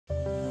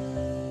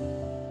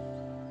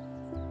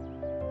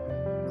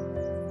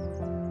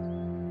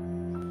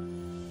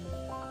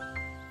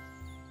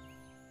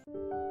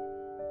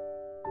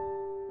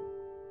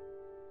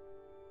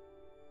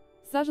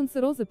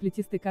Саженцы розы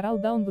плетистой Корал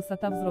Даун.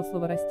 Высота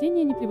взрослого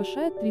растения не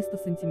превышает 300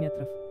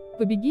 см.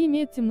 Побеги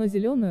имеют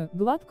темно-зеленую,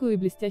 гладкую и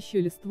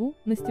блестящую листву,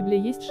 на стебле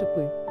есть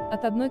шипы.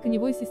 От одной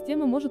корневой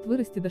системы может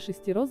вырасти до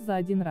 6 роз за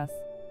один раз.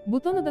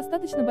 Бутоны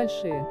достаточно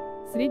большие,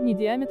 средний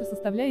диаметр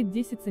составляет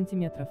 10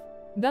 см.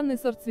 Данный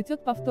сорт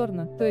цветет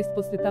повторно, то есть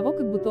после того,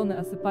 как бутоны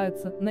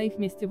осыпаются, на их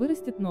месте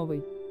вырастет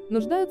новый.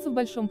 Нуждаются в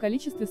большом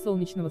количестве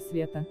солнечного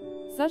света.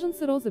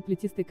 Саженцы розы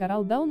плетистой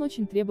Корал Даун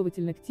очень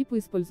требовательны к типу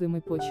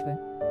используемой почвы.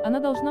 Она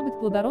должна быть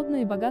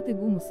плодородной и богатой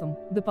гумусом,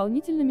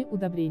 дополнительными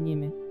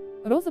удобрениями.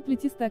 Роза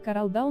плетистая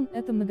Корал Даун –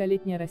 это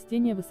многолетнее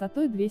растение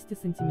высотой 200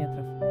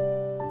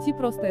 см. Тип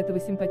роста этого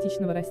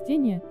симпатичного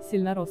растения –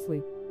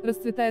 сильнорослый.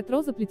 Расцветает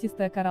роза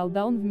плетистая Корал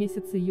Даун в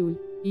месяц июль,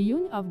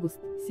 июнь, август,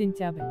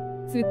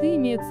 сентябрь. Цветы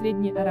имеют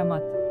средний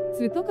аромат.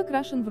 Цветок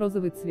окрашен в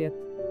розовый цвет.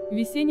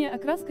 Весенняя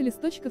окраска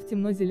листочков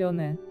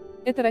темно-зеленая.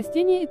 Это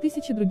растение и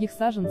тысячи других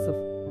саженцев,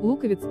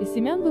 луковиц и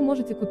семян вы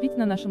можете купить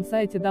на нашем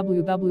сайте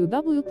www.lofa.ru.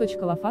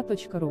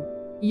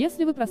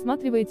 Если вы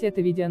просматриваете это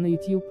видео на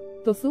YouTube,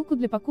 то ссылку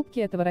для покупки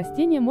этого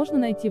растения можно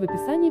найти в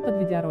описании под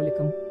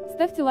видеороликом.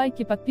 Ставьте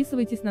лайки,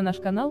 подписывайтесь на наш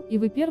канал, и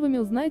вы первыми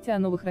узнаете о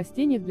новых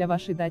растениях для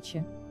вашей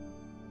дачи.